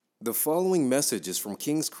The following message is from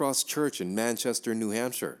King's Cross Church in Manchester, New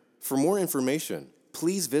Hampshire. For more information,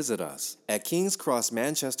 please visit us at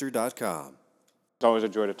kingscrossmanchester.com. It's always a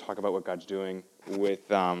joy to talk about what God's doing with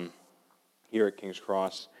here at King's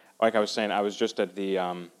Cross. Like I was saying, I was just at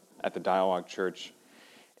the Dialogue Church,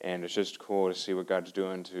 and it's just cool to see what God's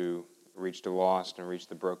doing to reach the lost and reach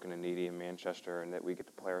the broken and needy in Manchester, and that we get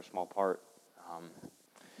to play our small part.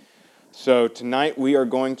 So tonight we are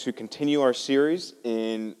going to continue our series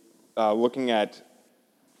in looking at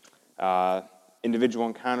individual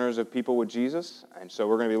encounters of people with Jesus. And so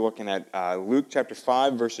we're going to be looking at Luke chapter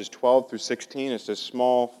 5, verses 12 through 16. It's this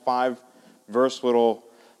small 5-verse little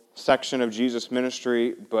section of Jesus'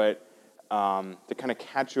 ministry, but to kind of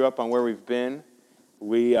catch you up on where we've been,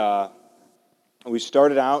 we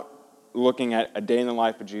started out looking at a day in the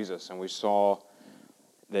life of Jesus, and we saw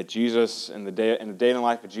that Jesus, in the day in the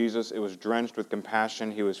life of Jesus, it was drenched with compassion.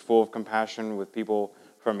 He was full of compassion with people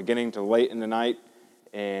from beginning to late in the night,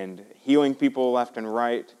 and healing people left and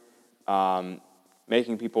right,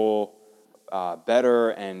 making people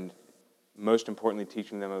better, and most importantly,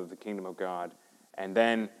 teaching them of the kingdom of God. And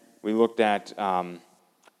then we looked at,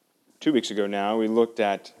 2 weeks ago now, we looked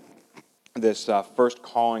at this first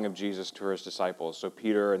calling of Jesus to his disciples. So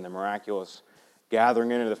Peter and the miraculous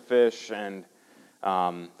gathering into the fish, and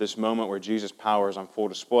this moment where Jesus' power is on full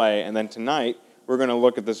display. And then tonight, we're going to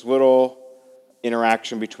look at this little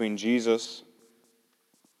interaction between Jesus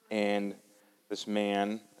and this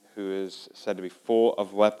man who is said to be full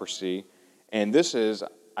of leprosy. And this is,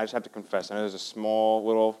 I just have to confess, I know there's a small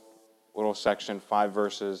little section, 5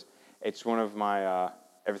 verses. It's one of my,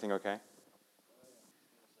 everything okay?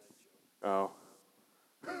 Oh.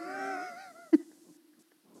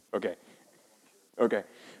 Okay.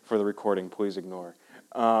 For the recording, please ignore.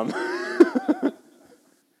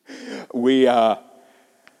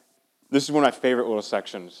 This is one of my favorite little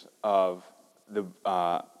sections of the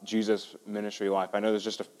Jesus ministry life. I know there's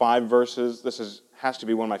just 5 verses. This has to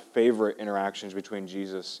be one of my favorite interactions between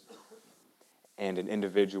Jesus and an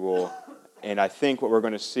individual. And I think what we're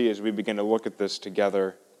going to see as we begin to look at this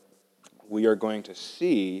together, we are going to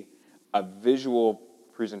see a visual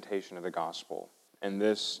presentation of the gospel. In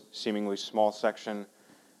this seemingly small section,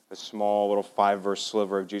 this small little 5-verse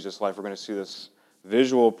sliver of Jesus' life, we're going to see this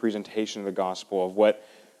visual presentation of the gospel, of what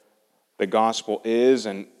the gospel is,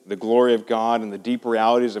 and the glory of God, and the deep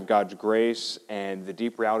realities of God's grace, and the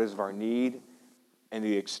deep realities of our need, and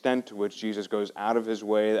the extent to which Jesus goes out of his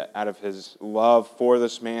way, out of his love for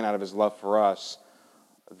this man, out of his love for us,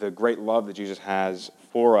 the great love that Jesus has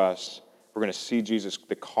for us. We're going to see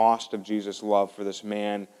the cost of Jesus' love for this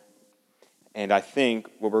man. And I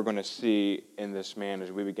think what we're going to see in this man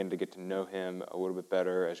as we begin to get to know him a little bit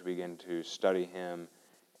better, as we begin to study him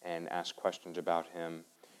and ask questions about him,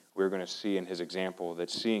 we're going to see in his example that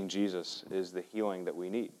seeing Jesus is the healing that we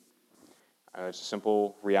need. It's a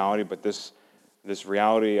simple reality, but this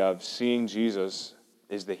reality of seeing Jesus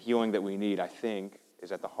is the healing that we need, I think,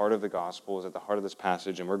 is at the heart of the gospel, is at the heart of this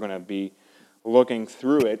passage, and we're going to be looking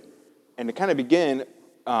through it. And to kind of begin,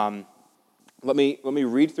 let me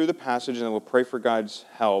read through the passage, and then we'll pray for God's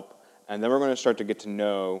help, and then we're going to start to get to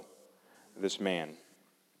know this man.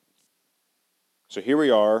 So here we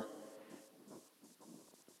are.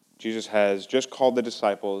 Jesus has just called the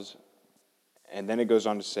disciples, and then it goes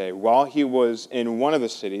on to say, while he was in one of the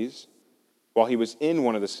cities,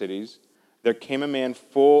 there came a man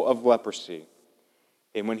full of leprosy.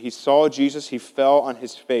 And when he saw Jesus, he fell on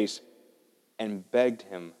his face and begged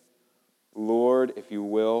him, "Lord, if you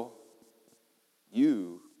will,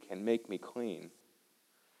 you can make me clean."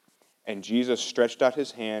 And Jesus stretched out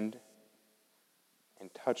his hand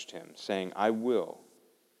and touched him, saying, "I will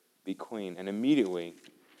be clean." And immediately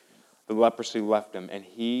the leprosy left him, and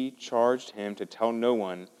he charged him to tell no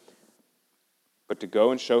one, but to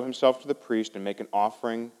go and show himself to the priest and make an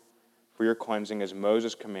offering for your cleansing, as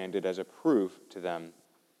Moses commanded, as a proof to them.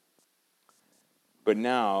 But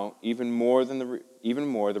now, even more, the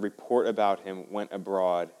report about him went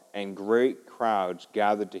abroad, and great crowds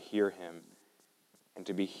gathered to hear him and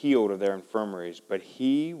to be healed of their infirmaries. But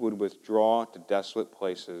he would withdraw to desolate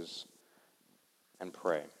places and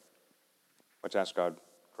pray. Let's ask God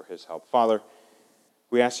for his help. Father,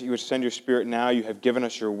 we ask that you would send your Spirit now. You have given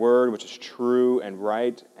us your word, which is true and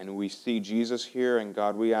right, and we see Jesus here. And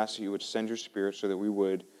God, we ask that you would send your Spirit so that we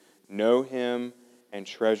would know him and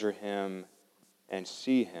treasure him and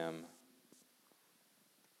see him.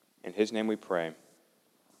 In his name we pray.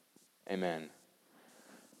 Amen.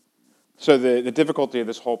 So the difficulty of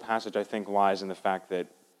this whole passage, I think, lies in the fact that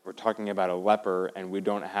we're talking about a leper, and we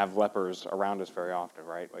don't have lepers around us very often,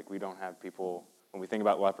 right? Like, we don't have people, when we think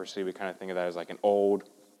about leprosy, we kind of think of that as like an old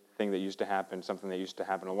thing that used to happen, something that used to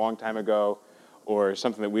happen a long time ago, or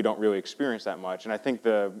something that we don't really experience that much. And I think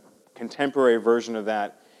the contemporary version of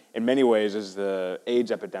that, in many ways, is the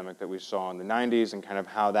AIDS epidemic that we saw in the 90s and kind of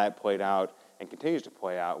how that played out and continues to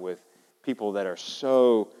play out with people that are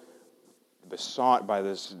so besought by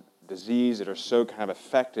this disease, that are so kind of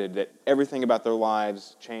affected that everything about their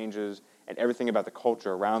lives changes and everything about the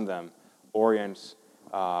culture around them orients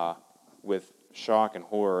with shock and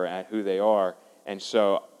horror at who they are. And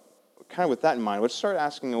so, kind of with that in mind, let's start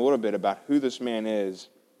asking a little bit about who this man is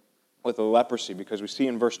with the leprosy, because we see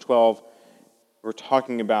in verse 12, we're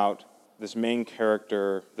talking about this main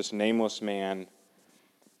character, this nameless man.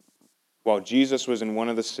 While Jesus was in one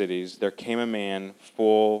of the cities, there came a man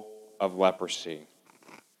full of leprosy.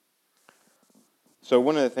 So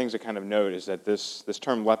one of the things to kind of note is that this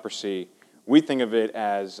term leprosy, we think of it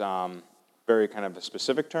as very kind of a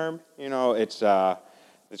specific term. You know, it's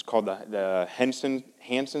called the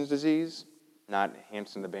Hansen's disease, not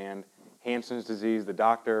Hansen the band. Hansen's disease. The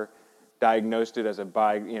doctor diagnosed it as a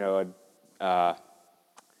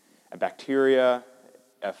bacteria,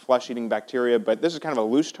 a flesh-eating bacteria. But this is kind of a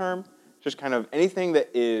loose term, just kind of anything that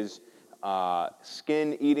is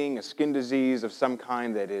skin-eating, a skin disease of some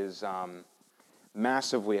kind that is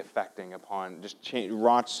massively affecting upon,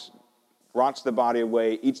 rots the body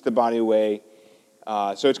away, eats the body away.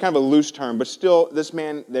 So it's kind of a loose term, but still, this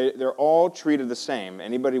man, they're all treated the same.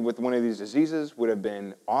 Anybody with one of these diseases would have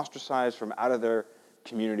been ostracized from out of their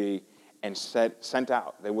community and sent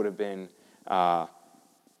out. They would have been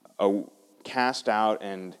cast out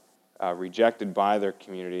and rejected by their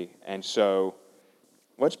community. And so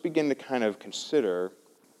let's begin to kind of consider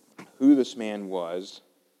who this man was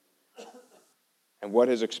and what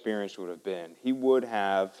his experience would have been. He would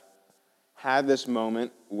have had this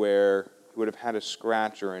moment where he would have had a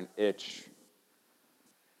scratch or an itch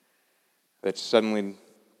that suddenly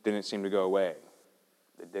didn't seem to go away,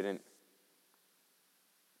 that didn't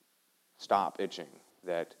stop itching,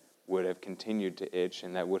 that would have continued to itch,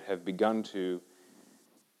 and that would have begun to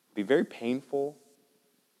be very painful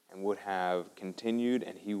and would have continued,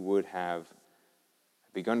 and he would have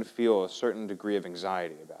begun to feel a certain degree of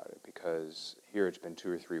anxiety about it, because here it's been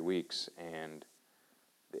 2 or 3 weeks and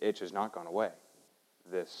the itch has not gone away.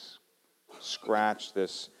 This scratch,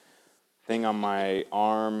 this thing on my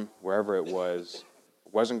arm, wherever it was,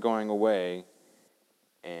 wasn't going away,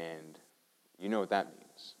 and you know what that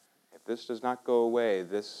means. If this does not go away,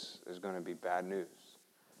 this is going to be bad news.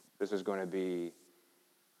 This is going to be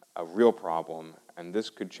a real problem, and this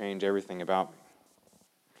could change everything about me.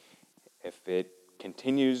 If it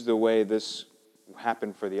continues the way this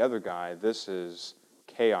happened for the other guy, this is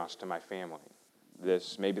chaos to my family.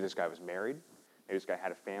 Maybe this guy was married. Maybe this guy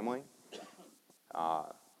had a family.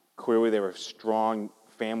 Clearly, there were strong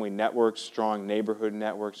family networks, strong neighborhood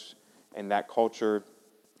networks in that culture.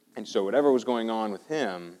 And so whatever was going on with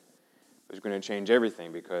him was going to change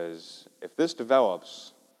everything, because if this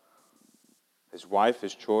develops, his wife,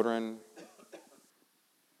 his children,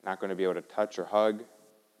 not going to be able to touch or hug.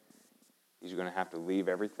 He's going to have to leave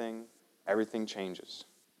everything. Everything changes.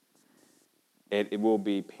 It will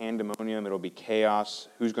be pandemonium. It'll be chaos.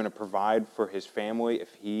 Who's going to provide for his family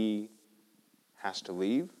if he has to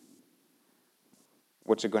leave?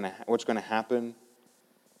 What's going to happen?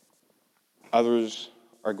 Others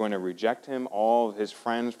are going to reject him. All of his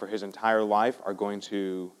friends for his entire life are going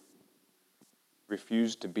to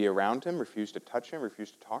refuse to be around him, refuse to touch him,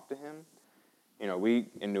 refuse to talk to him. You know,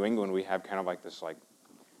 in New England, we have kind of like this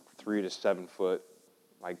 3 to 7 foot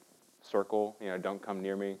circle. You know, don't come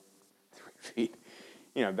near me. 3 feet.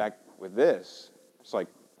 You know, back with this, it's like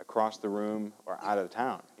across the room or out of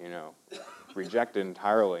town. You know, rejected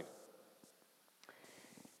entirely.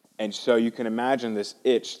 And so you can imagine this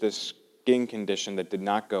itch, this skin condition that did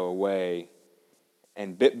not go away,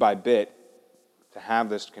 and bit by bit, to have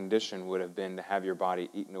this condition would have been to have your body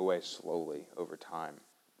eaten away slowly over time.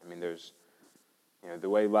 I mean, there's, the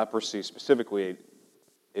way leprosy specifically,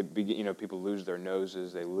 people lose their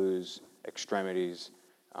noses, they lose extremities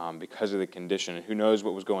because of the condition. And who knows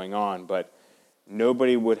what was going on, but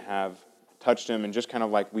nobody would have touched him. And just kind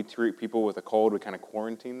of like we treat people with a cold, we kind of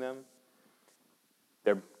quarantine them.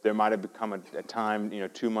 There might have become a time,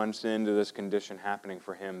 2 months into this condition happening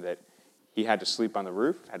for him, that he had to sleep on the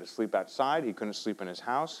roof, had to sleep outside. He couldn't sleep in his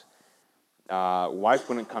house. Wife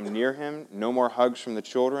wouldn't come near him. No more hugs from the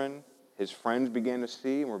children. His friends began to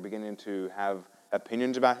see and were beginning to have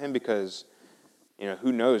opinions about him because,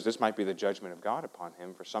 who knows, this might be the judgment of God upon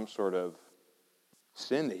him for some sort of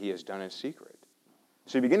sin that he has done in secret.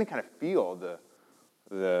 So you begin to kind of feel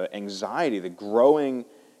the anxiety, the growing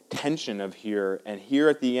tension of here. And here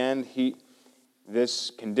at the end,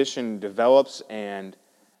 this condition develops and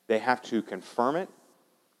they have to confirm it.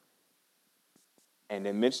 And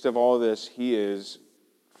in the midst of all this, he is,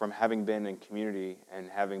 from having been in community and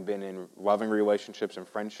having been in loving relationships and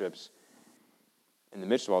friendships, in the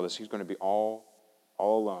midst of all this, he's going to be all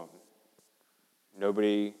alone.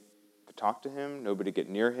 Nobody to talk to him, nobody to get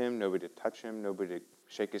near him, nobody to touch him, nobody to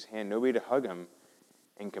shake his hand, nobody to hug him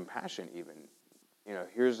in compassion even.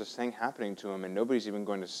 Here's this thing happening to him, and nobody's even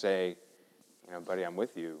going to say, buddy, I'm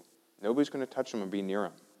with you. Nobody's going to touch him and be near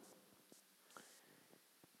him.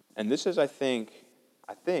 And this is, I think,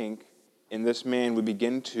 in this man, we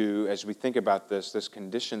begin to, as we think about this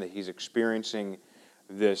condition that he's experiencing,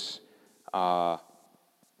 this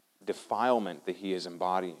defilement that he is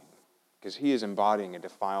embodying. Because he is embodying a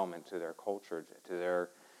defilement to their culture, to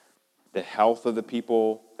the health of the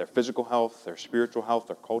people, their physical health, their spiritual health,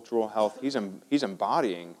 their cultural health. He's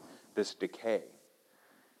embodying this decay.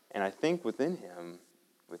 And I think within him,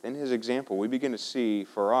 within his example, we begin to see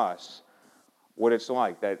for us what it's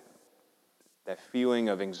like, that feeling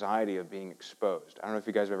of anxiety of being exposed. I don't know if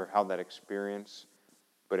you guys have ever had that experience,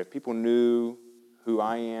 but if people knew who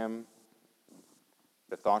I am,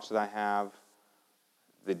 the thoughts that I have,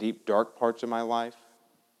 the deep, dark parts of my life,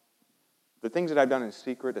 the things that I've done in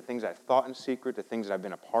secret, the things I've thought in secret, the things that I've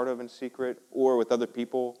been a part of in secret, or with other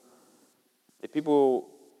people, if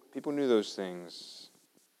people knew those things,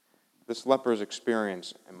 this leper's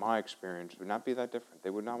experience and my experience would not be that different. They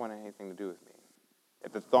would not want anything to do with me.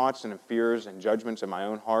 If the thoughts and fears and judgments in my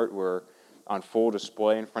own heart were on full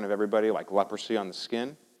display in front of everybody, like leprosy on the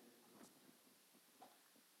skin,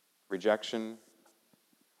 rejection,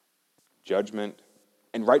 judgment,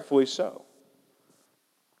 and rightfully so,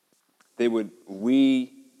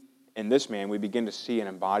 in this man, we begin to see an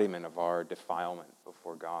embodiment of our defilement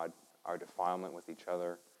before God, our defilement with each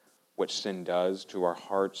other, what sin does to our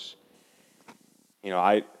hearts.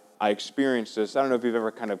 I experienced this. I don't know if you've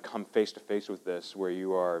ever kind of come face to face with this, where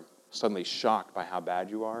you are suddenly shocked by how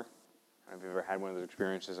bad you are. I don't know if you've ever had one of those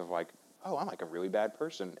experiences of like, oh, I'm like a really bad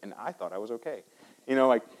person, and I thought I was okay. I don't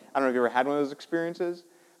know if you ever had one of those experiences.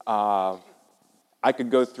 I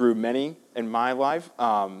could go through many in my life,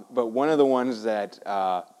 but one of the ones that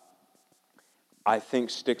I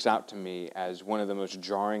think sticks out to me as one of the most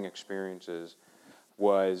jarring experiences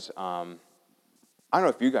was, I don't know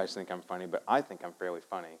if you guys think I'm funny, but I think I'm fairly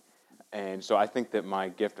funny. And so I think that my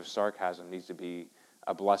gift of sarcasm needs to be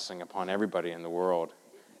a blessing upon everybody in the world.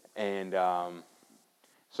 And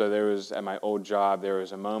so at my old job, there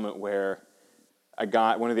was a moment where I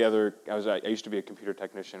used to be a computer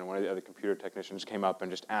technician, and one of the other computer technicians came up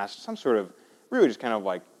and just asked some sort of, really just kind of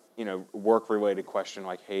like, work-related question,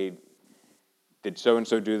 like, hey, did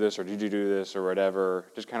so-and-so do this, or did you do this, or whatever,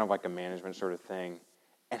 just kind of like a management sort of thing.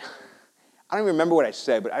 And I don't even remember what I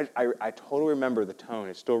said, but I totally remember the tone.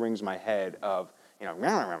 It still rings in my head of,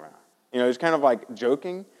 it's kind of like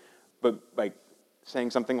joking, but like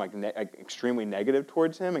saying something like extremely negative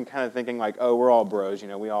towards him, and kind of thinking like, oh, we're all bros,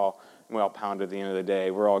 we all pound at the end of the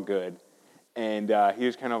day, we're all good. And he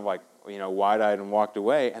was kind of like, wide-eyed and walked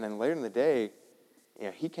away. And then later in the day,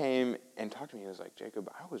 he came and talked to me. He was like,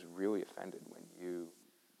 Jacob, I was really offended when you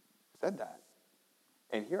said that.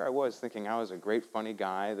 And here I was thinking I was a great, funny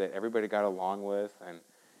guy that everybody got along with.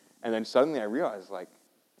 And then suddenly I realized, like,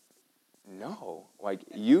 no, like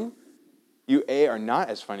you A, are not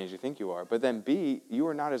as funny as you think you are, but then B, you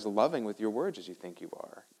are not as loving with your words as you think you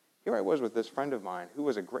are. Here I was with this friend of mine who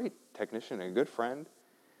was a great technician, a good friend,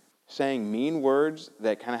 saying mean words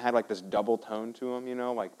that kind of had like this double tone to them,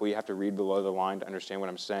 like, well, you have to read below the line to understand what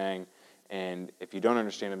I'm saying. And if you don't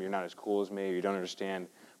understand them, you're not as cool as me. Or you don't understand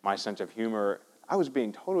my sense of humor. I was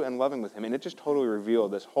being totally unloving with him, and it just totally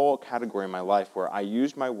revealed this whole category in my life where I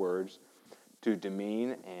used my words to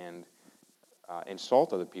demean and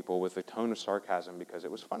insult other people with a tone of sarcasm because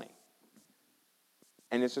it was funny.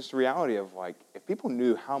 And it's just the reality of, like, if people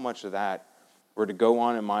knew how much of that were to go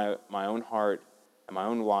on in my own heart and my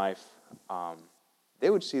own life, they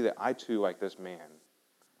would see that I too, like this man,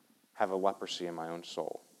 have a leprosy in my own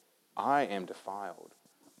soul. I am defiled.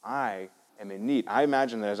 I am in need. I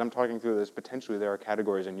imagine that as I'm talking through this, potentially there are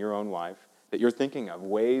categories in your own life that you're thinking of,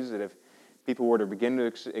 ways that if people were to begin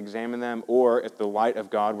to examine them, or if the light of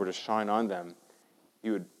God were to shine on them,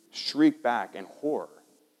 you would shriek back in horror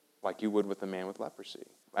like you would with the man with leprosy,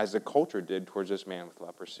 as the culture did towards this man with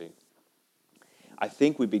leprosy. I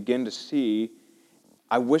think we begin to see,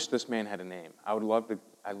 I wish this man had a name. I'd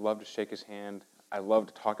love to shake his hand. I'd love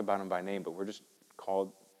to talk about him by name, but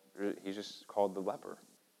he's just called the leper.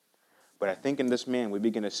 But I think in this man, we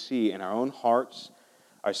begin to see in our own hearts,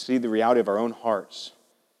 I see the reality of our own hearts.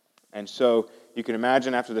 And so you can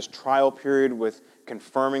imagine after this trial period with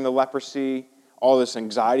confirming the leprosy, all this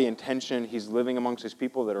anxiety and tension, he's living amongst his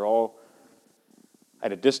people that are all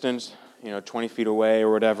at a distance, 20 feet away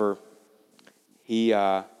or whatever. He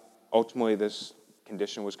ultimately, this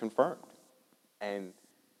condition was confirmed. And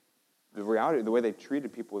the reality, the way they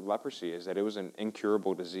treated people with leprosy is that it was an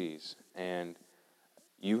incurable disease. And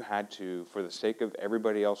you had to, for the sake of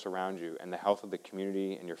everybody else around you and the health of the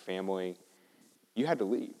community and your family, you had to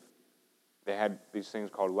leave. They had these things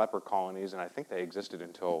called leper colonies, and I think they existed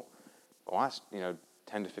until the last,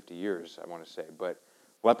 10 to 50 years, I want to say. But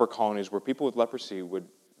leper colonies where people with leprosy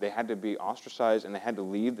they had to be ostracized, and they had to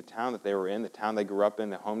leave the town that they were in, the town they grew up in,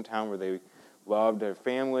 the hometown where they loved their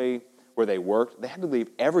family, where they worked. They had to leave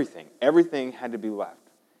everything. Everything had to be left.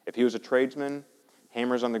 If he was a tradesman,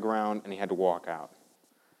 hammers on the ground, and he had to walk out.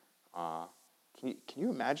 Can you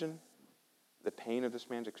imagine the pain of this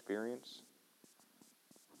man's experience?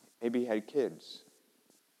 Maybe he had kids.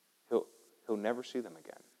 He'll never see them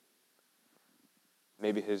again.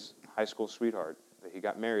 Maybe his high school sweetheart that he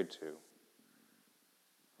got married to,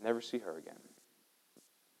 never see her again.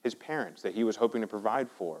 His parents that he was hoping to provide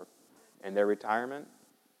for in their retirement,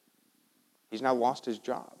 he's now lost his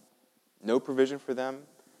job. No provision for them.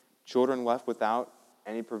 Children left without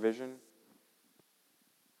any provision.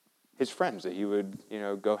 His friends that he would,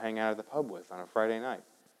 go hang out at the pub with on a Friday night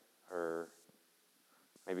or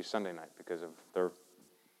maybe Sunday night because of their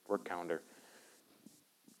work calendar.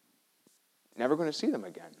 Never going to see them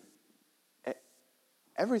again.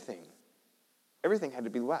 Everything had to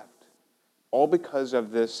be left. All because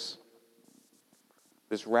of this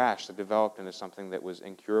rash that developed into something that was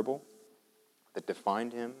incurable, that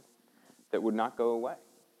defined him, that would not go away.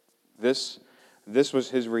 This was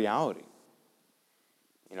his reality.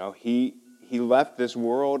 He left this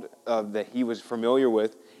world that he was familiar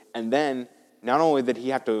with, and then not only did he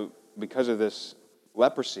have to, because of this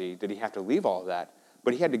leprosy, did he have to leave all of that,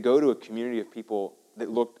 but he had to go to a community of people that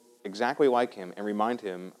looked exactly like him and remind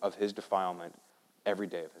him of his defilement every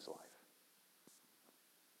day of his life.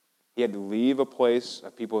 He had to leave a place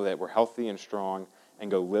of people that were healthy and strong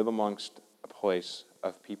and go live amongst a place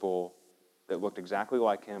of people that looked exactly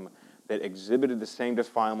like him, that exhibited the same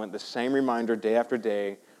defilement, the same reminder day after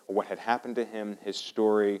day of what had happened to him, his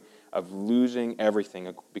story of losing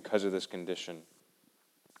everything because of this condition.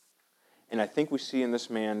 And I think we see in this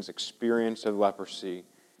man's experience of leprosy,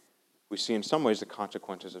 we see in some ways the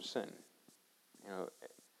consequences of sin.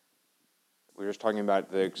 We were just talking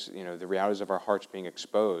about the realities of our hearts being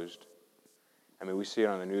exposed. I mean, we see it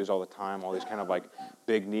on the news all the time, all these kind of like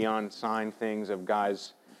big neon sign things of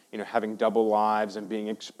guys, having double lives and being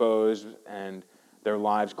exposed and their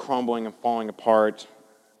lives crumbling and falling apart.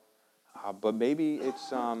 But maybe it's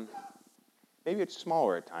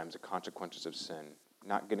smaller at times, the consequences of sin.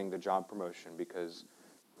 Not getting the job promotion because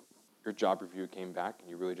your job review came back and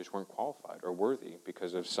you really just weren't qualified or worthy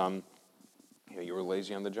because of you were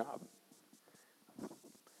lazy on the job.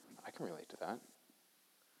 I can relate to that.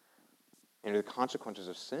 And the consequences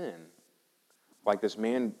of sin, like this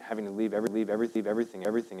man having to leave everything,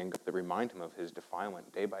 and to remind him of his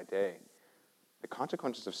defilement day by day. The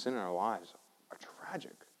consequences of sin in our lives are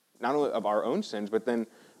tragic. Not only of our own sins, but then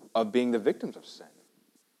of being the victims of sin.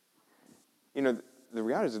 The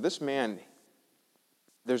reality is that this man,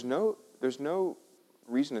 there's no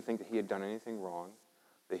reason to think that he had done anything wrong,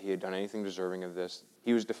 that he had done anything deserving of this.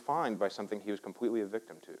 He was defined by something he was completely a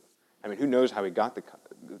victim to. I mean, who knows how he got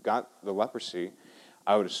the leprosy?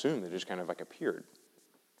 I would assume that it just kind of like appeared.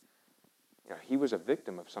 He was a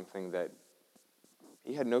victim of something that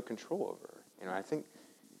he had no control over. I think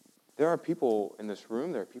there are people in this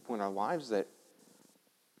room, there are people in our lives that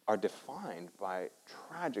are defined by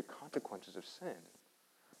tragic consequences of sin.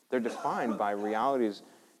 They're defined by realities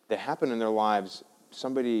that happen in their lives.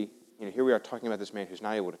 Somebody, here we are talking about this man who's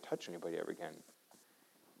not able to touch anybody ever again.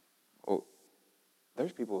 Well,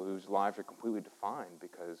 there's people whose lives are completely defined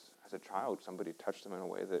because as a child, somebody touched them in a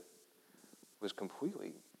way that was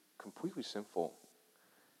completely sinful,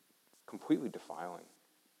 completely defiling.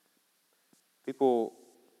 People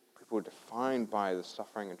are defined by the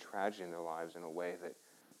suffering and tragedy in their lives in a way that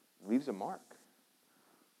leaves a mark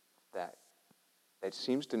that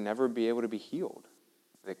seems to never be able to be healed,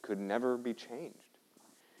 that could never be changed.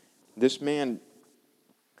 This man,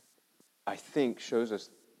 I think, shows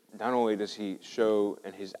us, not only does he show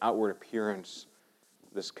in his outward appearance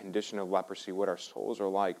this condition of leprosy, what our souls are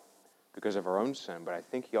like because of our own sin, but I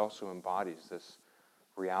think he also embodies this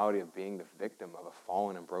reality of being the victim of a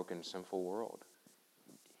fallen and broken, sinful world.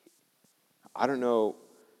 I don't know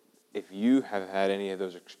if you have had any of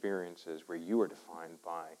those experiences where you are defined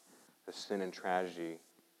by the sin and tragedy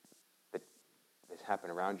that that's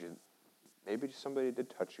happened around you, maybe somebody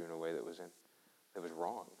did touch you in a way that was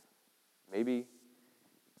wrong. Maybe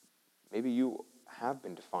you have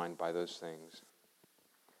been defined by those things.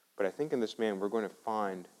 But I think in this man, we're going to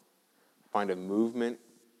find a movement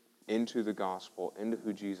into the gospel, into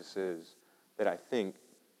who Jesus is, that I think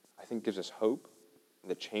gives us hope,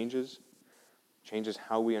 that changes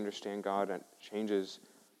how we understand God, and changes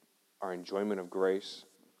our enjoyment of grace.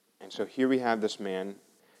 And so here we have this man,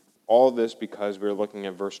 all this because we're looking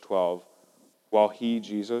at verse 12. While he,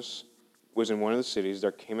 Jesus, was in one of the cities,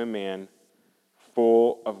 there came a man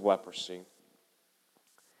full of leprosy.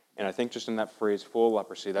 And I think just in that phrase, full of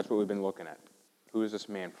leprosy, that's what we've been looking at. Who is this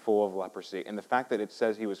man full of leprosy? And the fact that it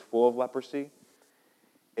says he was full of leprosy,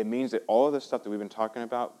 it means that all of this stuff that we've been talking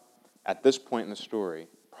about at this point in the story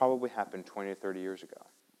probably happened 20 or 30 years ago.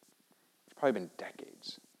 It's probably been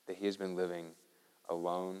decades that he has been living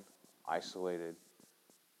alone, isolated,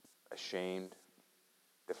 ashamed,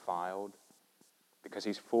 defiled, because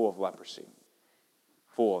he's full of leprosy.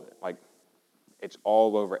 Full of it. Like, it's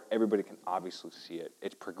all over. Everybody can obviously see it.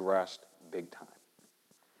 It's progressed big time.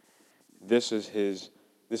 This is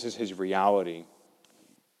his reality.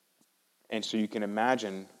 And so you can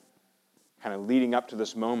imagine, kind of leading up to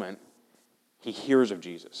this moment, he hears of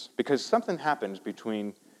Jesus. Because something happens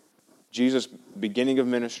between Jesus' beginning of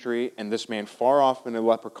ministry and this man far off in a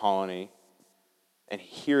leper colony, and he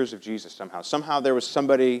hears of Jesus somehow. Somehow there was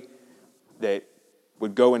somebody that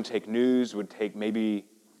would go and take news, would take maybe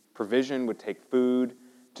provision, would take food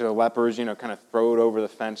to the lepers, kind of throw it over the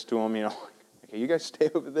fence to them, okay, you guys stay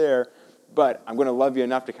over there, but I'm going to love you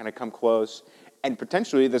enough to kind of come close. And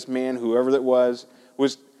potentially this man, whoever that was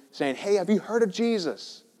saying, hey, have you heard of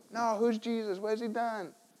Jesus? No, who's Jesus? What has he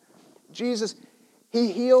done? Jesus,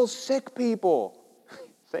 he heals sick people.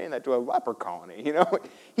 Saying that to a leper colony,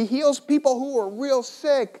 He heals people who are real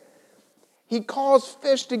sick. He calls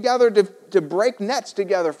fish together to break nets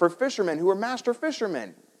together for fishermen who are master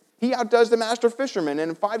fishermen. He outdoes the master fisherman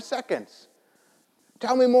in 5 seconds.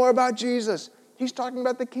 Tell me more about Jesus. He's talking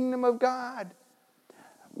about the kingdom of God.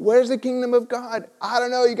 Where's the kingdom of God? I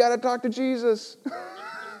don't know. You got to talk to Jesus.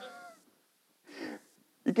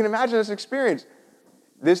 You can imagine this experience.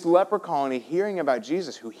 This leper colony hearing about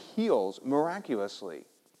Jesus who heals miraculously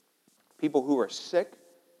people who are sick,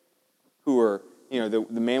 who are, the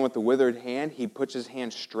man with the withered hand, he puts his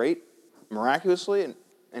hand straight miraculously in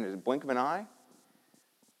a blink of an eye.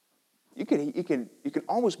 You can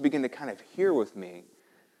almost begin to kind of hear with me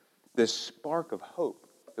this spark of hope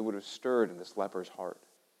that would have stirred in this leper's heart.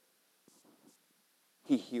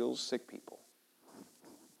 He heals sick people.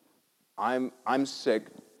 I'm sick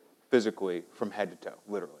physically from head to toe,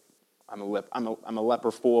 literally. I'm a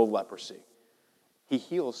leper full of leprosy. He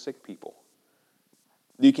heals sick people.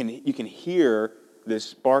 You can hear this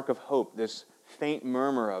spark of hope, this faint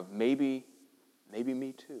murmur of maybe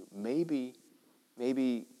me too. Maybe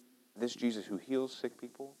this Jesus who heals sick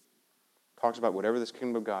people, talks about whatever this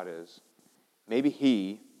kingdom of God is, maybe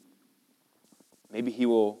he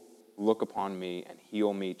will look upon me and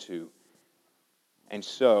heal me too. And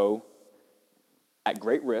so, at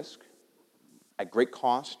great risk, at great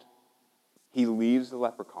cost, he leaves the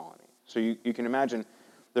leper colony. So you can imagine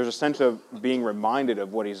there's a sense of being reminded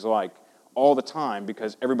of what he's like all the time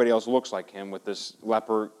because everybody else looks like him with this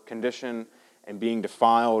leper condition and being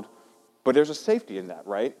defiled. But there's a safety in that,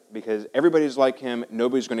 right? Because everybody's like him,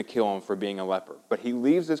 nobody's going to kill him for being a leper. But he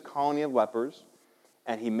leaves this colony of lepers,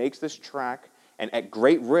 and he makes this trek, and at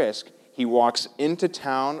great risk, he walks into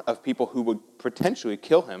town of people who would potentially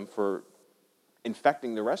kill him for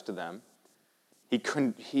infecting the rest of them.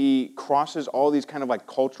 He crosses all these kind of like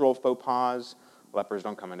cultural faux pas. Lepers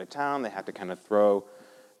don't come into town. They have to kind of throw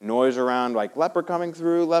noise around like leper coming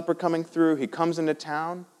through, leper coming through. He comes into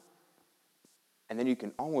town. And then you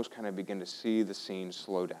can almost kind of begin to see the scene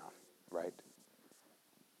slow down, right?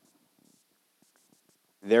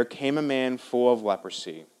 There came a man full of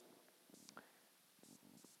leprosy.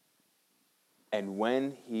 And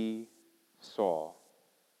when he saw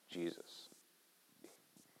Jesus,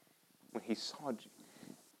 when he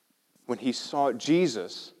saw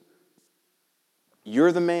Jesus,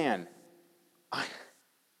 you're the man.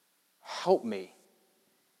 Help me.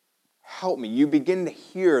 Help me. You begin to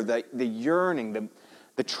hear the yearning,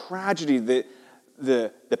 the tragedy,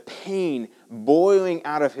 the pain boiling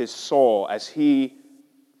out of his soul as he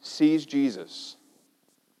sees Jesus.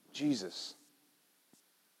 Jesus,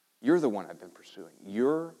 you're the one I've been pursuing.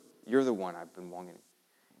 You're the one I've been longing.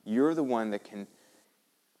 You're the one that can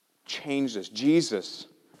change this. Jesus.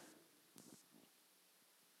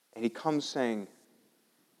 And he comes saying,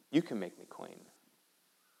 you can make me clean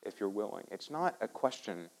if you're willing. It's not a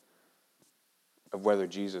question of whether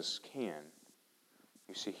Jesus can.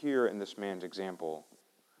 You see, here in this man's example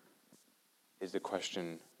is the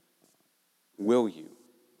question, will you?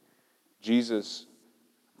 Jesus,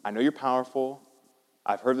 I know you're powerful.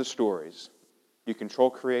 I've heard the stories. You control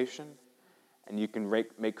creation, and you can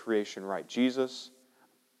make creation right. Jesus,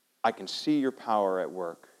 I can see your power at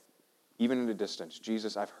work, even at a distance.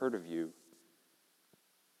 Jesus, I've heard of you.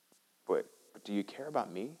 But do you care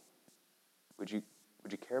about me? Would you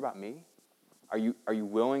care about me? Are you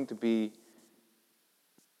willing to be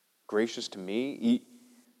gracious to me?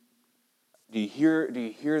 Do you hear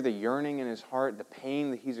the yearning in his heart, the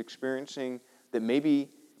pain that he's experiencing, that maybe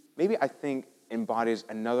I think embodies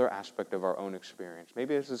another aspect of our own experience?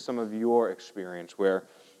 Maybe this is some of your experience where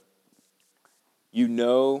you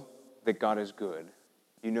know that God is good.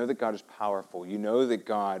 You know that God is powerful. You know that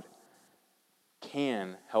God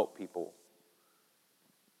can help people.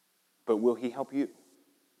 But will he help you?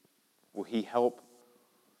 Will he help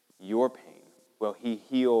your pain? Will he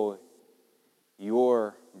heal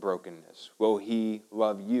your brokenness? Will he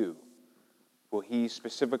love you? Will he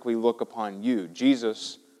specifically look upon you?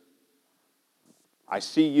 Jesus, I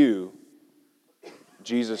see you.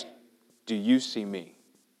 Jesus, do you see me?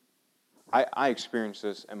 I experience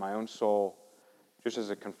this in my own soul, just as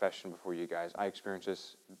a confession before you guys. I experience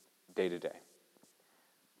this day to day.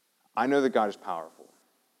 I know that God is powerful,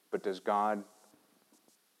 but does God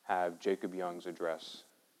have Jacob Young's address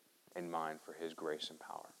in mind for his grace and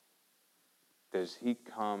power? Does he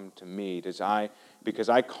come to me? Because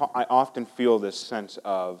I often feel this sense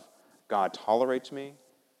of God tolerates me,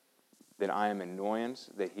 that I am annoyance,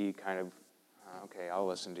 that he kind of, okay, I'll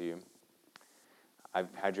listen to you. I've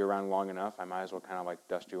had you around long enough, I might as well kind of like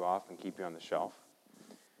dust you off and keep you on the shelf.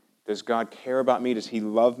 Does God care about me? Does he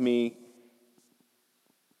love me?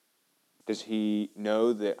 Does he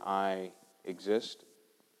know that I exist?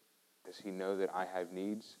 Does he know that I have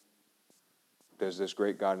needs? Does this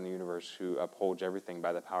great God in the universe who upholds everything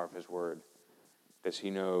by the power of his word, does he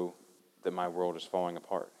know that my world is falling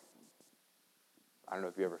apart? I don't know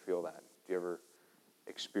if you ever feel that. Do you ever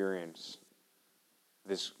experience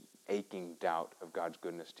this aching doubt of God's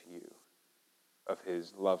goodness to you, of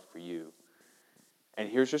his love for you? And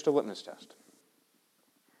here's just a litmus test.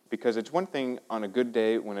 Because it's one thing on a good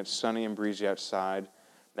day when it's sunny and breezy outside,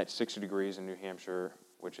 that's 60 degrees in New Hampshire,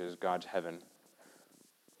 which is God's heaven.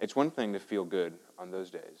 It's one thing to feel good on those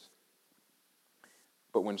days.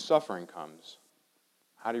 But when suffering comes,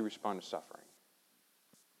 how do you respond to suffering?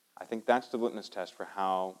 I think that's the litmus test for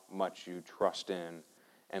how much you trust in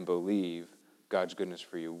and believe God's goodness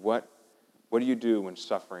for you. What do you do when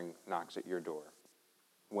suffering knocks at your door?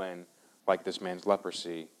 When, like this man's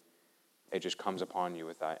leprosy, it just comes upon you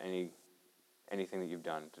without anything that you've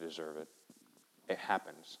done to deserve it. It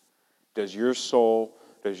happens. Does your soul,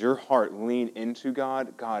 does your heart lean into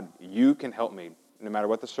God? God, you can help me. No matter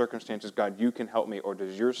what the circumstances, God, you can help me. Or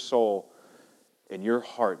does your soul and your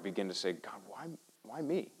heart begin to say, God, why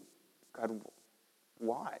me? God,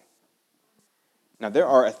 why? Now, there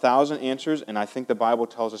are 1,000 answers, and I think the Bible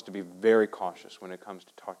tells us to be very cautious when it comes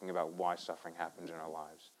to talking about why suffering happens in our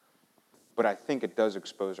lives. But I think it does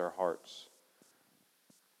expose our hearts.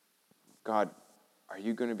 God, are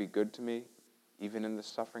you going to be good to me even in this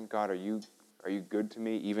suffering? God, are you good to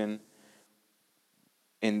me even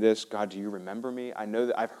in this? God, do you remember me? I know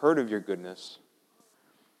that I've heard of your goodness,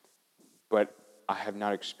 but I have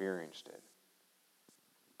not experienced it.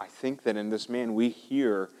 I think that in this man we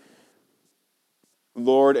hear,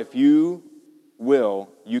 Lord, if you will,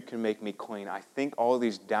 you can make me clean. I think all of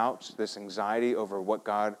these doubts, this anxiety over what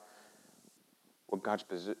God's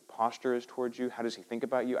posture is towards you, how does he think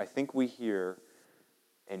about you? I think we hear,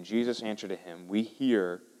 and Jesus' answer to him, we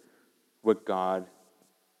hear what God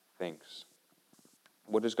thinks.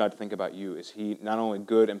 What does God think about you? Is he not only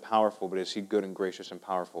good and powerful, but is he good and gracious and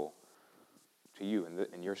powerful to you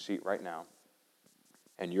in your seat right now,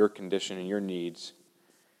 and your condition and your needs?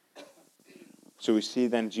 So we see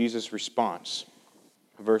then Jesus' response,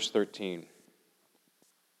 verse 13.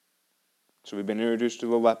 So we've been introduced to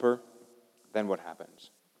the leper. Then what happens?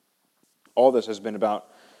 All this has been about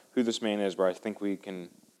who this man is, where I think we can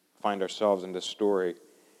find ourselves in this story.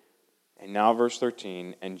 And now verse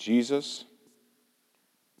 13, and Jesus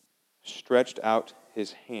stretched out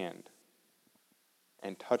his hand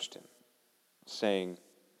and touched him, saying,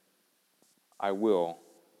 I will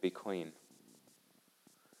be clean.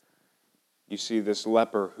 You see, this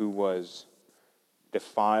leper who was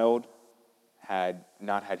defiled, had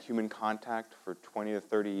not had human contact for 20 to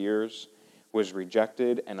 30 years, was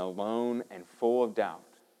rejected and alone and full of doubt.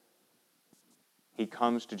 He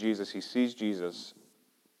comes to Jesus, he sees Jesus,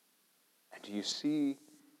 and do you see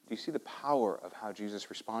you see the power of how Jesus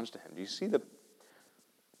responds to him? Do you see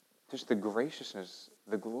just the graciousness,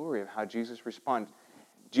 the glory of how Jesus responds?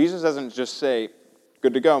 Jesus doesn't just say,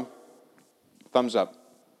 good to go, thumbs up.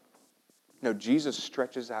 No, Jesus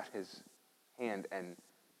stretches out his hand and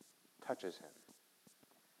touches him.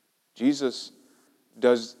 Jesus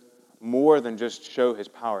does more than just show his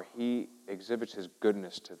power. He exhibits his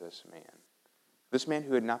goodness to this man. This man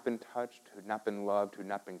who had not been touched, who had not been loved, who had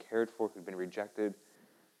not been cared for, who had been rejected,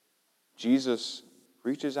 Jesus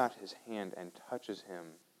reaches out his hand and touches him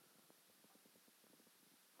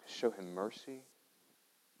to show him mercy,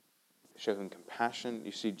 to show him compassion.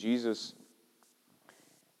 You see, Jesus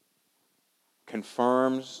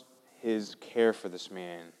confirms his care for this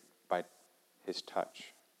man by his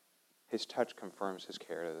touch. His touch confirms his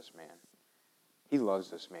care to this man. He loves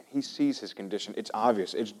this man. He sees his condition. It's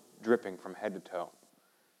obvious. It's dripping from head to toe.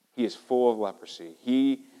 He is full of leprosy.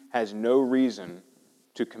 He has no reason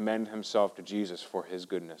to commend himself to Jesus for his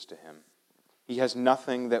goodness to him. He has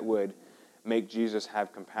nothing that would make Jesus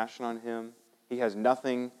have compassion on him. He has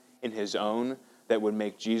nothing in his own that would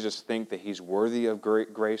make Jesus think that he's worthy of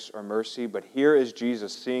grace or mercy. But here is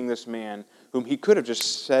Jesus seeing this man whom he could have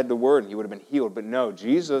just said the word and he would have been healed. But no,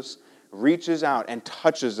 Jesus reaches out and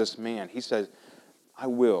touches this man. He says, I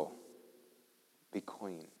will be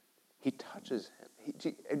clean. He touches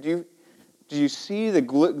him. Do you see the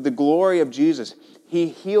glory of Jesus? He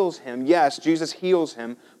heals him. Yes, Jesus heals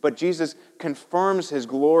him, but Jesus confirms his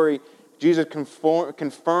glory. Jesus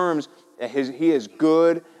confirms that he is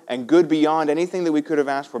good and good beyond anything that we could have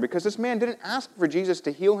asked for. Because this man didn't ask for Jesus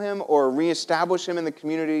to heal him or reestablish him in the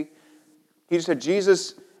community. He just said,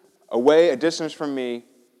 Jesus, away, a distance from me,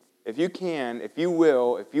 if you can, if you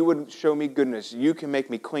will, if you would show me goodness, you can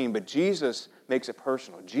make me clean. But Jesus makes it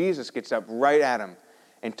personal. Jesus gets up right at him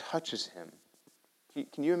and touches him.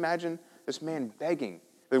 Can you imagine this man begging?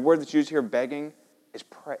 The word that's used here, begging,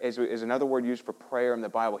 is another word used for prayer in the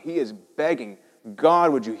Bible. He is begging,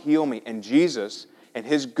 God, would you heal me? And Jesus, in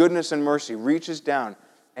his goodness and mercy, reaches down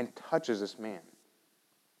and touches this man.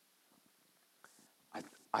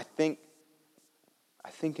 I think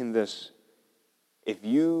in this, if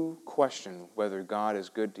you question whether God is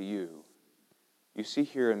good to you, you see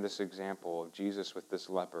here in this example of Jesus with this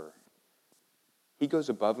leper, he goes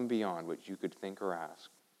above and beyond what you could think or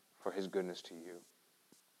ask for his goodness to you.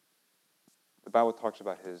 The Bible talks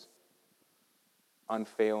about his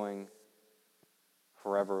unfailing,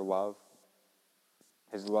 forever love,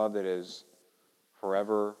 his love that is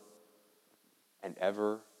forever and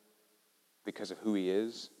ever because of who he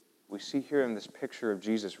is. We see here in this picture of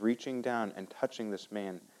Jesus reaching down and touching this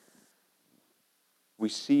man. We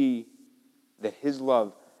see that his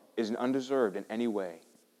love isn't undeserved in any way.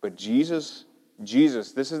 But Jesus,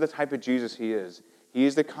 this is the type of Jesus he is. He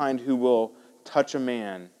is the kind who will touch a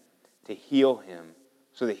man to heal him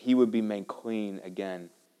so that he would be made clean again.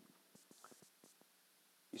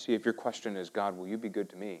 You see, if your question is, God, will you be good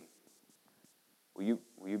to me? Will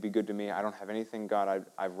you be good to me? I don't have anything, God.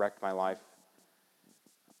 I've wrecked my life.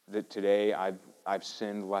 That today I've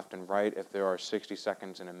sinned left and right. If there are 60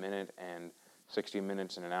 seconds in a minute and 60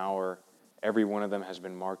 minutes in an hour, every one of them has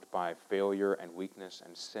been marked by failure and weakness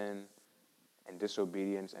and sin and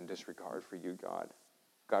disobedience and disregard for you, God.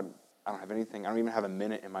 God, I don't have anything. I don't even have a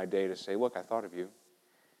minute in my day to say, look, I thought of you.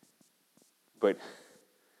 But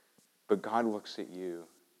God looks at you.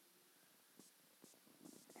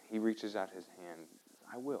 He reaches out his hand.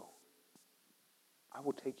 I will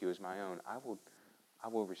take you as my own. I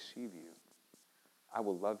will receive you. I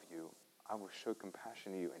will love you. I will show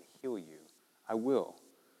compassion to you and heal you. I will.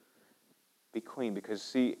 Be clean. Because,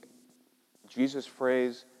 see, Jesus'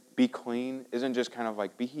 phrase, be clean, isn't just kind of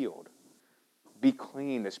like be healed. Be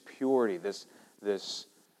clean, this purity, this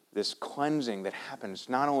cleansing that happens,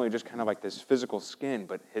 not only just kind of like this physical skin,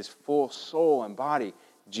 but his full soul and body.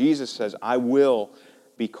 Jesus says, I will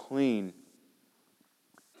be clean.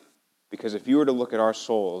 Because if you were to look at our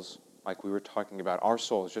souls, like we were talking about, our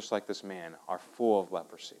souls, just like this man, are full of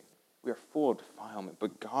leprosy. We are full of defilement.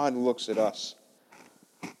 But God looks at us.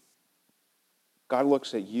 God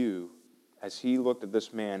looks at you as he looked at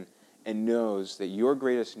this man and knows that your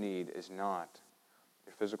greatest need is not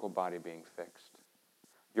your physical body being fixed.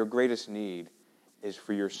 Your greatest need is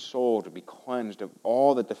for your soul to be cleansed of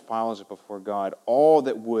all that defiles it before God, all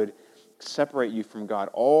that would separate you from God,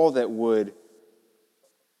 all that would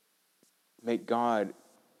make God,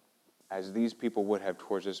 as these people would have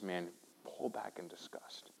towards this man, pull back in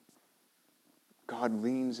disgust. God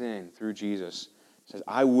leans in through Jesus, says,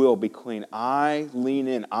 I will be clean. I lean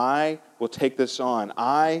in. I will take this on.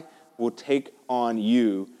 I will take on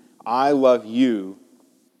you. I love you.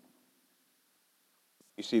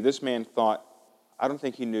 You see, this man thought, I don't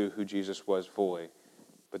think he knew who Jesus was fully,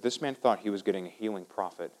 but this man thought he was getting a healing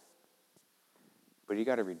prophet. But he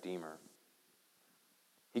got a redeemer.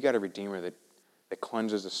 He got a redeemer that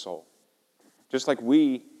cleanses the soul. Just like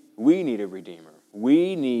we need a redeemer.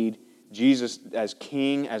 We need Jesus as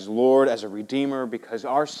king, as Lord, as a redeemer, because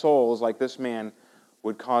our souls, like this man,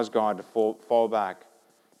 would cause God to fall back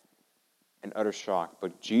in utter shock.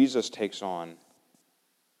 But Jesus takes on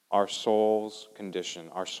our soul's condition,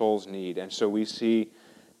 our soul's need. And so we see,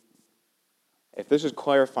 if this is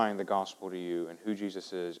clarifying the gospel to you and who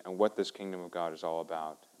Jesus is and what this kingdom of God is all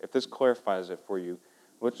about, if this clarifies it for you,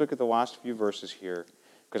 let's look at the last few verses here,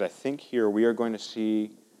 because I think here we are going to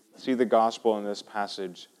see the gospel in this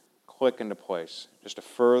passage click into place. Just a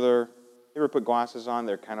further, you ever put glasses on?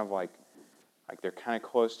 They're kind of like they're kind of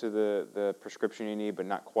close to the prescription you need, but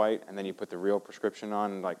not quite. And then you put the real prescription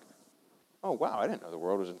on and like, oh, wow, I didn't know the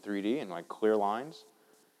world was in 3D and like clear lines.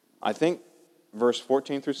 I think verse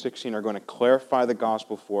 14 through 16 are going to clarify the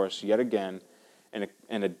gospel for us yet again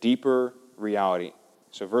in a deeper reality.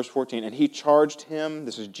 So verse 14, and he charged him,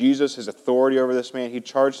 this is Jesus, his authority over this man, he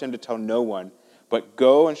charged him to tell no one, but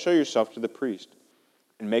go and show yourself to the priest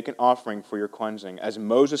and make an offering for your cleansing, as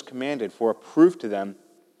Moses commanded, for a proof to them.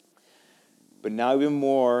 But now even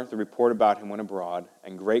more, the report about him went abroad,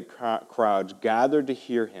 and great crowds gathered to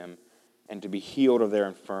hear him and to be healed of their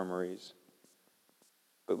infirmaries.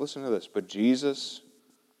 But listen to this, but Jesus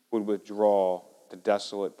would withdraw to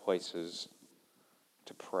desolate places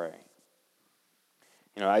to pray.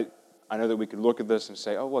 You know, I know that we could look at this and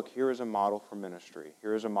say, oh, look, here is a model for ministry.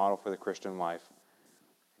 Here is a model for the Christian life.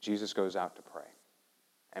 Jesus goes out to pray.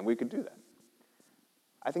 And we could do that.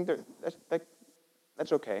 I think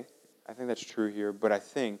that's okay. I think that's true here. But I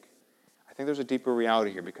think there's a deeper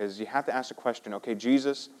reality here, because you have to ask the question, okay,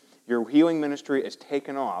 Jesus, your healing ministry is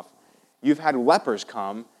taken off. You've had lepers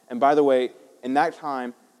come. And by the way, in that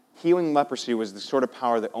time, healing leprosy was the sort of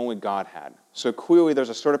power that only God had. So clearly there's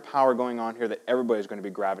a sort of power going on here that everybody's going to be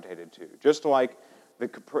gravitated to. Just like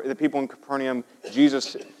the people in Capernaum,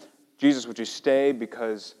 Jesus, would you stay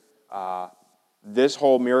because this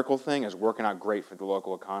whole miracle thing is working out great for the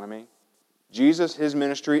local economy? Jesus, his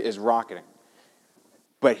ministry is rocketing.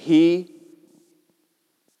 But he,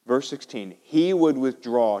 verse 16, he would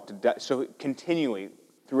withdraw so continually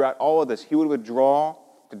throughout all of this, he would withdraw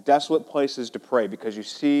to desolate places to pray, because you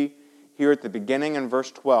see here at the beginning in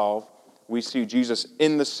verse 12, we see Jesus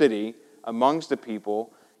in the city amongst the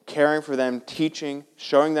people, caring for them, teaching,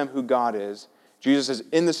 showing them who God is. Jesus is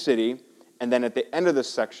in the city, and then at the end of this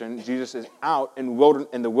section, Jesus is out in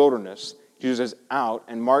the wilderness. Jesus is out,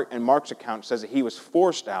 and Mark's account says that he was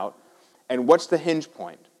forced out. And what's the hinge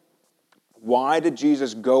point? Why did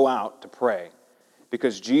Jesus go out to pray?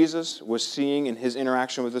 Because Jesus was seeing in his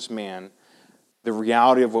interaction with this man the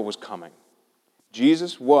reality of what was coming.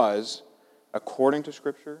 Jesus was, according to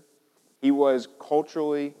Scripture, he was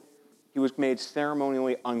made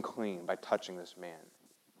ceremonially unclean by touching this man.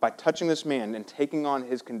 By touching this man and taking on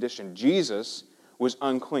his condition, Jesus was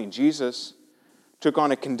unclean. Jesus took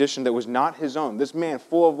on a condition that was not his own. This man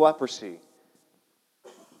full of leprosy,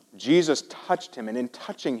 Jesus touched him, and in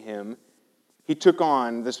touching him, he took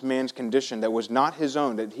on this man's condition that was not his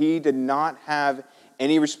own, that he did not have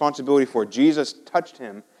any responsibility for. Jesus touched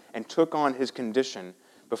him and took on his condition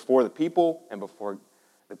before the people and before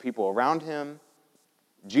the people around him.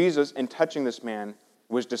 Jesus, in touching this man,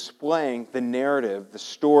 was displaying the narrative, the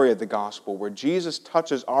story of the gospel, where Jesus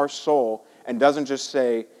touches our soul and doesn't just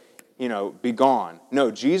say, be gone. No,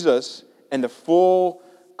 Jesus, in the full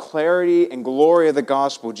clarity and glory of the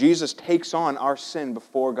gospel, Jesus takes on our sin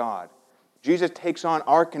before God. Jesus takes on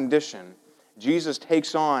our condition. Jesus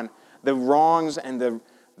takes on the wrongs and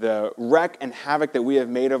the wreck and havoc that we have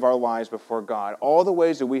made of our lives before God. All the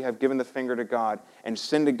ways that we have given the finger to God and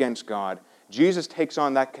sinned against God. Jesus takes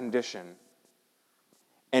on that condition.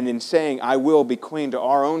 And in saying, I will be clean to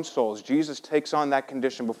our own souls, Jesus takes on that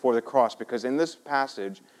condition before the cross, because in this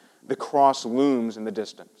passage, the cross looms in the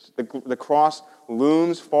distance. The cross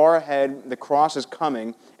looms far ahead. The cross is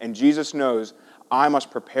coming, and Jesus knows, I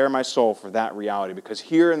must prepare my soul for that reality, because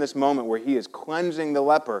here in this moment where he is cleansing the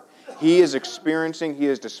leper, he is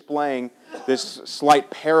displaying this slight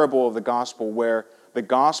parable of the gospel, where the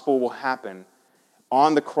gospel will happen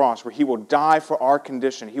on the cross, where he will die for our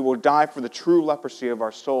condition. He will die for the true leprosy of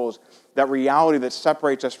our souls, that reality that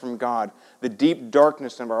separates us from God, the deep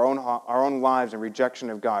darkness of our own lives and rejection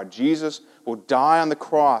of God. Jesus will die on the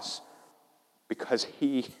cross because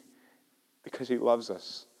he loves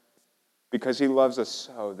us. Because he loves us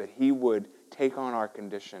so that he would take on our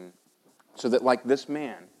condition, so that like this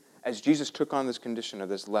man, as Jesus took on this condition of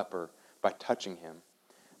this leper by touching him,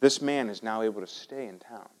 This man is now able to stay in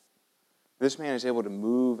town. This man is able to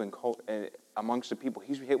move amongst the people.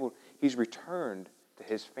 He's returned to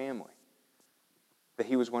his family that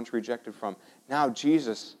he was once rejected from. Now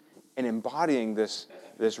Jesus, in embodying this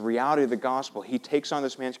reality of the gospel, he takes on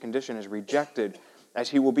this man's condition as rejected, as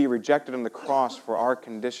he will be rejected on the cross for our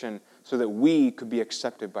condition, so that we could be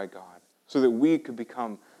accepted by God, so that we could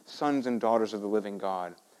become sons and daughters of the living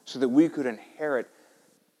God, so that we could inherit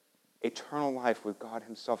eternal life with God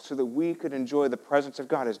himself, so that we could enjoy the presence of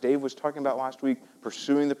God, as Dave was talking about last week,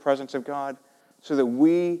 pursuing the presence of God, so that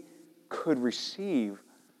we could be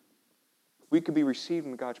received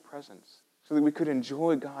in God's presence, so that we could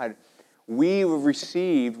enjoy God. We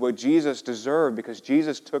received what Jesus deserved because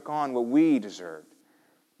Jesus took on what we deserved.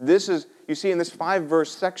 This is, you see, in this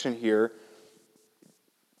 5-verse section here,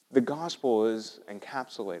 the gospel is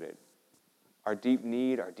encapsulated. Our deep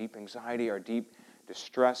need, our deep anxiety, our deep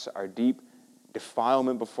distress, our deep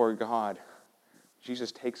defilement before God,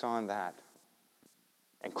 Jesus takes on that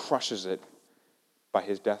and crushes it by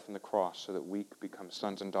his death on the cross so that we could become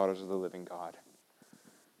sons and daughters of the living God.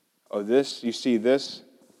 This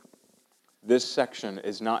section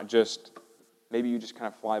is not just, maybe you just kind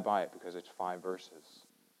of fly by it because it's 5 verses.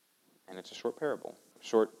 And it's a short parable,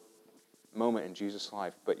 short moment in Jesus'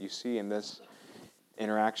 life. But you see in this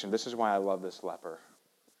interaction, this is why I love this leper.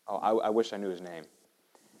 I wish I knew his name.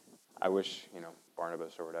 I wish,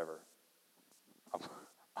 Barnabas or whatever.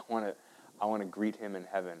 I want to greet him in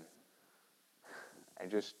heaven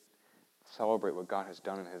and just celebrate what God has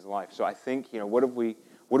done in his life. So I think, what do we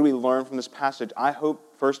learn from this passage? I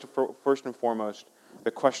hope, first and foremost,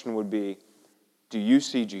 the question would be, do you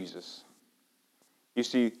see Jesus? You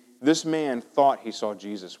see, this man thought he saw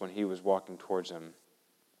Jesus when he was walking towards him.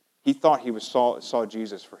 He thought he saw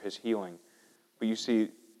Jesus for his healing. But you see,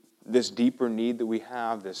 this deeper need that we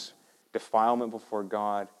have, this defilement before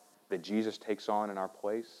God that Jesus takes on in our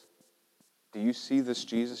place, do you see this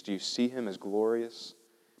Jesus? Do you see him as glorious?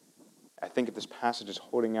 I think that this passage is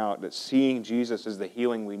holding out that seeing Jesus is the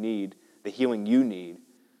healing we need, the healing you need.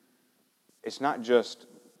 It's not just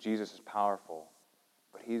Jesus is powerful,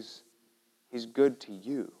 but he's good to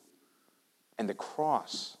you. And the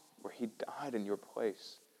cross, where he died in your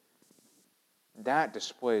place, that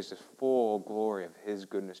displays the full glory of his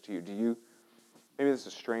goodness to you. Maybe this is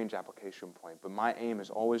a strange application point, but my aim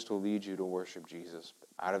is always to lead you to worship Jesus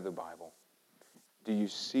out of the Bible. Do you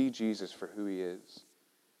see Jesus for who he is?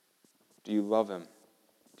 Do you love him?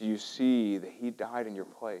 Do you see that he died in your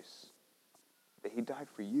place? That he died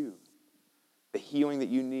for you? The healing that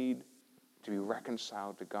you need to be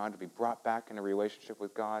reconciled to God, to be brought back in a relationship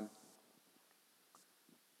with God?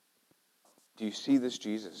 Do you see this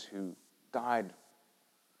Jesus who died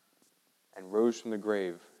and rose from the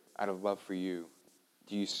grave out of love for you?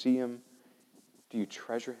 Do you see him? Do you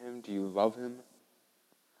treasure him? Do you love him?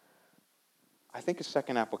 I think a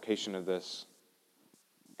second application of this,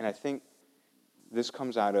 and I think this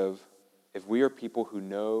comes out of, if we are people who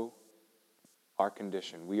know our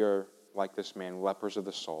condition, we are like this man, lepers of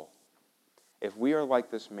the soul. If we are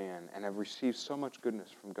like this man and have received so much goodness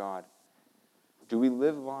from God, do we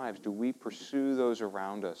live lives, do we pursue those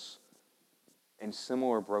around us in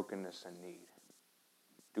similar brokenness and need?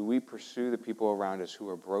 Do we pursue the people around us who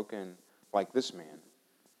are broken like this man?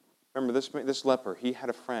 Remember, this leper, he had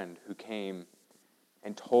a friend who came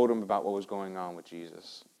and told him about what was going on with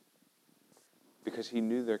Jesus because he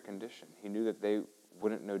knew their condition. He knew that they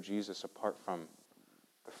wouldn't know Jesus apart from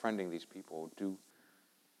befriending these people. Do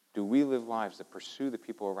we live lives that pursue the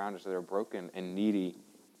people around us that are broken and needy?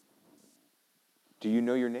 Do you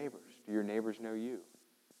know your neighbors? Do your neighbors know you?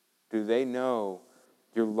 Do they know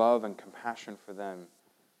your love and compassion for them?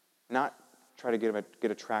 Not try to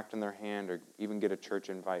get a tract in their hand or even get a church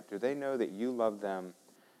invite. Do they know that you love them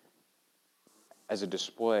as a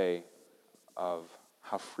display of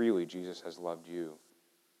how freely Jesus has loved you?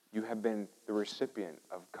 You have been the recipient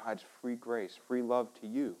of God's free grace, free love to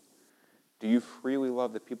you. Do you freely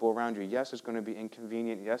love the people around you? Yes, it's going to be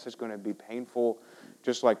inconvenient. Yes, it's going to be painful,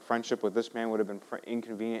 just like friendship with this man would have been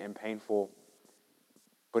inconvenient and painful.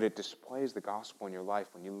 But it displays the gospel in your life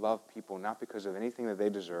when you love people not because of anything that they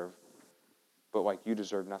deserve, but like you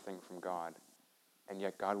deserve nothing from God. And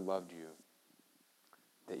yet God loved you.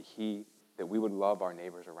 That we would love our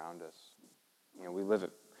neighbors around us. We live at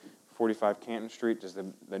 45 Canton Street. Does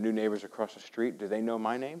the new neighbors across the street, do they know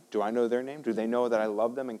my name? Do I know their name? Do they know that I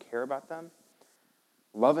love them and care about them?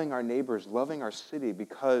 Loving our neighbors, loving our city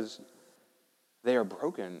because they are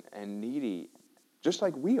broken and needy, just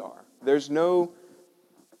like we are. There is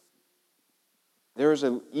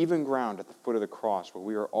an even ground at the foot of the cross where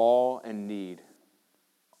we are all in need.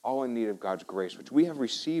 all in need of God's grace, which we have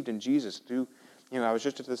received in Jesus through, I was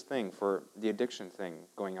just at this thing for the addiction thing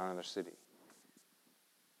going on in the city.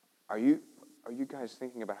 Are you guys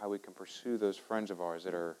thinking about how we can pursue those friends of ours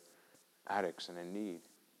that are addicts and in need?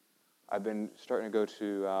 I've been starting to go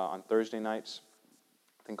to, on Thursday nights,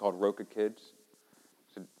 a thing called Roca Kids.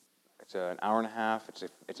 It's an hour and a half.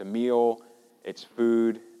 It's a meal. It's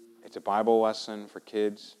food. It's a Bible lesson for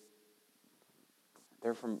kids.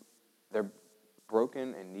 They're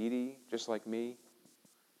broken and needy, just like me.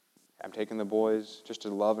 I'm taking the boys just to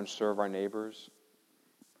love and serve our neighbors.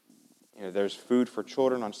 There's food for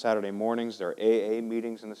children on Saturday mornings. There are AA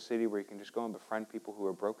meetings in the city where you can just go and befriend people who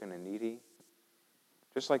are broken and needy.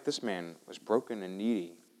 Just like this man was broken and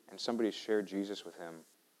needy, and somebody shared Jesus with him.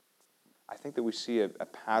 I think that we see a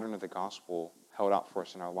pattern of the gospel held out for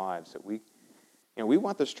us in our lives that we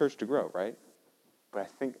want this church to grow, right? But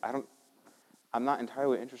I'm not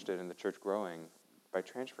entirely interested in the church growing by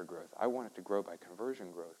transfer growth. I want it to grow by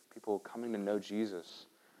conversion growth. People coming to know Jesus,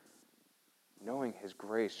 knowing his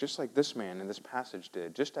grace, just like this man in this passage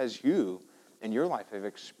did, just as you in your life have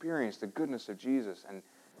experienced the goodness of Jesus. And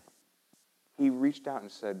he reached out and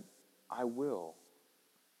said, I will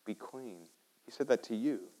be clean. He said that to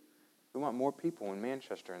you. We want more people in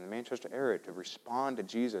Manchester and the Manchester area to respond to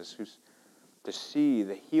Jesus, to see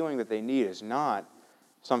the healing that they need is not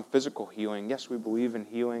some physical healing. Yes, we believe in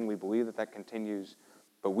healing. We believe that continues.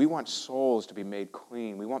 But we want souls to be made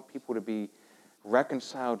clean. We want people to be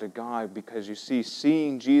reconciled to God because you see,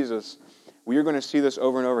 seeing Jesus, we are going to see this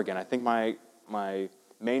over and over again. I think my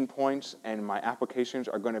main points and my applications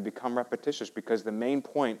are going to become repetitious because the main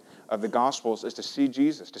point of the Gospels is to see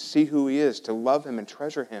Jesus, to see who he is, to love him and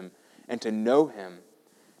treasure him, and to know him,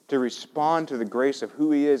 to respond to the grace of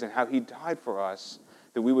who he is and how he died for us,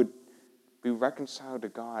 that we would be reconciled to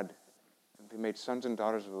God and be made sons and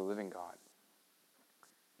daughters of the living God.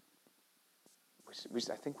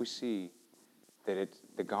 I think we see that it's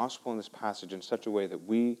the gospel in this passage in such a way that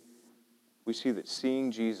we see that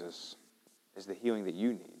seeing Jesus is the healing that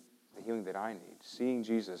you need, the healing that I need. Seeing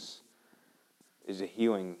Jesus is the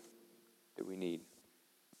healing that we need.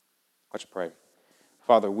 Let's pray.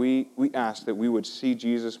 Father, we ask that we would see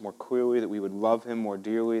Jesus more clearly, that we would love him more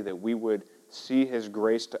dearly, that we would see his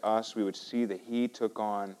grace to us, we would see that he took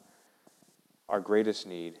on our greatest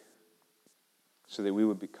need so that we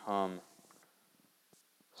would become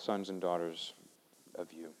sons and daughters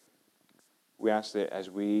of you. We ask that as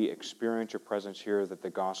we experience your presence here, that the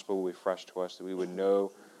gospel will be fresh to us, that we would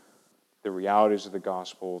know the realities of the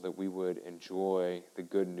gospel, that we would enjoy the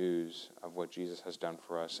good news of what Jesus has done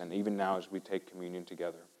for us. And even now as we take communion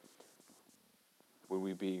together, would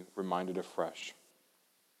we be reminded afresh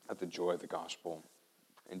of the joy of the gospel.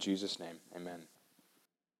 In Jesus' name, amen.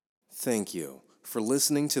 Thank you for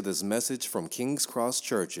listening to this message from King's Cross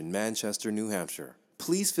Church in Manchester, New Hampshire.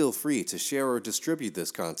 Please feel free to share or distribute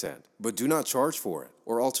this content, but do not charge for it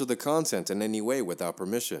or alter the content in any way without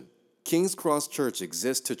permission. King's Cross Church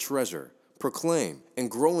exists to treasure, proclaim, and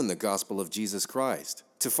grow in the gospel of Jesus Christ.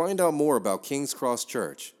 To find out more about King's Cross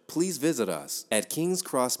Church, please visit us at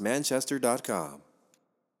kingscrossmanchester.com.